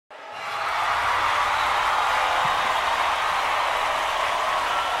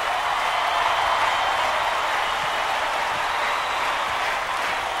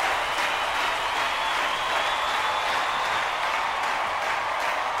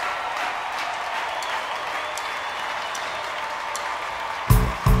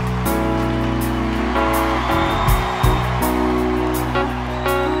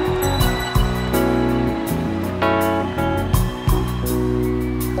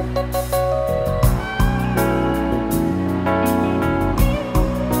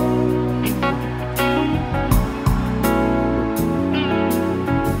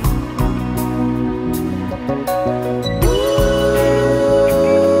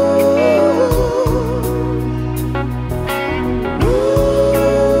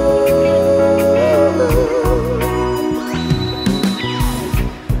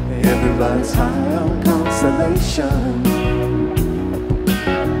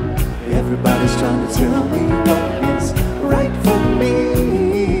Everybody's trying to tell me what is right for me.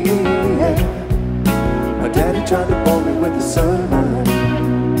 My daddy tried to bore me with a sermon,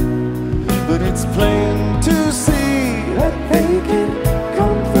 but it's plain to see that they can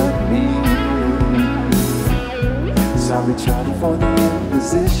comfort me. Sorry, Charlie, for the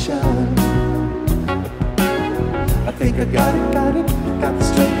imposition. I think I got the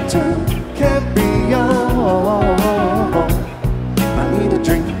strength to carry on. I need a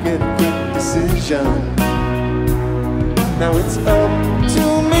drink to get a quick decision. Now it's up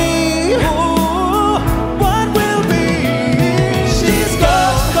to me. Ooh, what will be? She's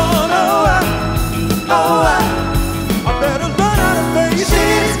gone, I better learn how to face it.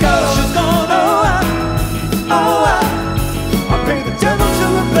 She's gone, I pay the devil to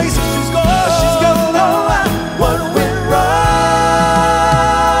replace her. She's gone, what went wrong?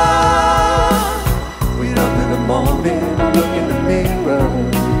 Wait up in the morning, I look in the mirror.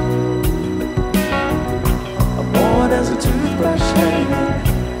 I'm worn as a toothbrush hanging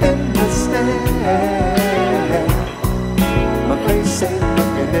in the stand. My face ain't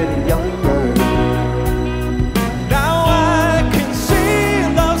looking any younger. Now I can see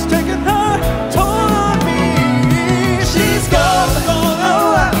love's taking her toll on me. She's gone,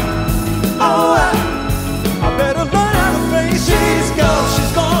 I better learn how to face it.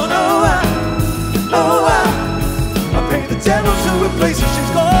 She's gone, I pay the devil to replace her.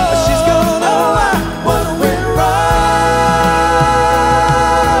 She's gone, what went wrong?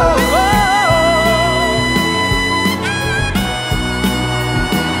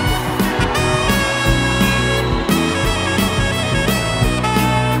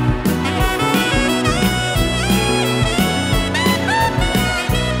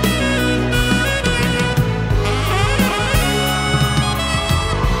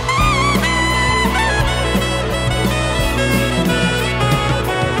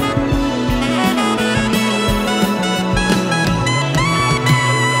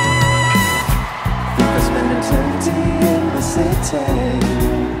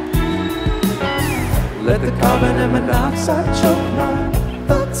 Let the carbon and monoxide choke my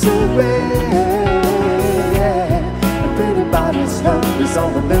thoughts away. The pretty body's love is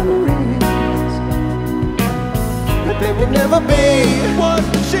all the memories, but they will never be what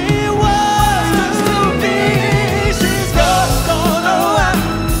she was to me. She's gone,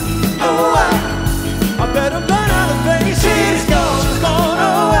 I better learn how to face it. She's gone,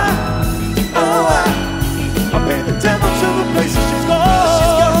 I pay the devil to replace her. She's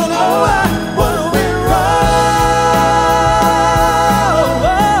gone, what went wrong?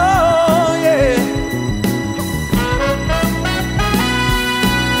 Yeah.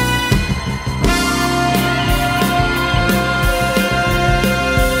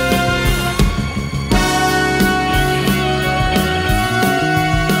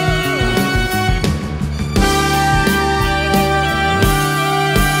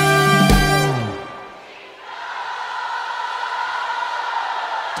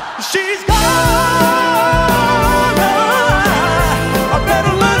 She's gone, I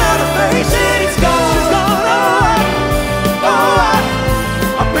better learn how to face it. She's gone,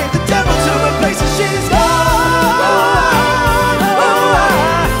 I pay the devil to replace her. She's gone,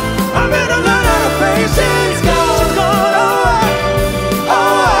 I better learn how to face it. She's gone,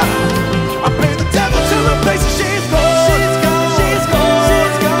 I pay the devil to replace her. She's gone, she's gone, she's gone,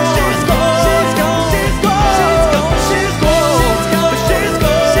 she's gone, she's gone, she's gone, she's gone, she's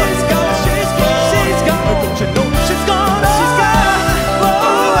gone, she's gone. Don't you know she's gone? She's gone.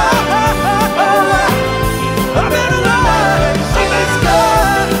 I better learn. She's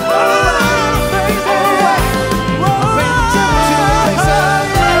gone. Face it. Bring the devil to the place I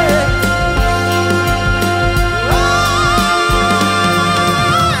am.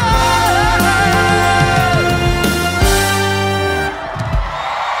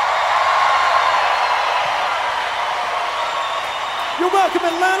 You're welcome,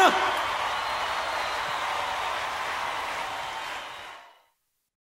 Atlanta.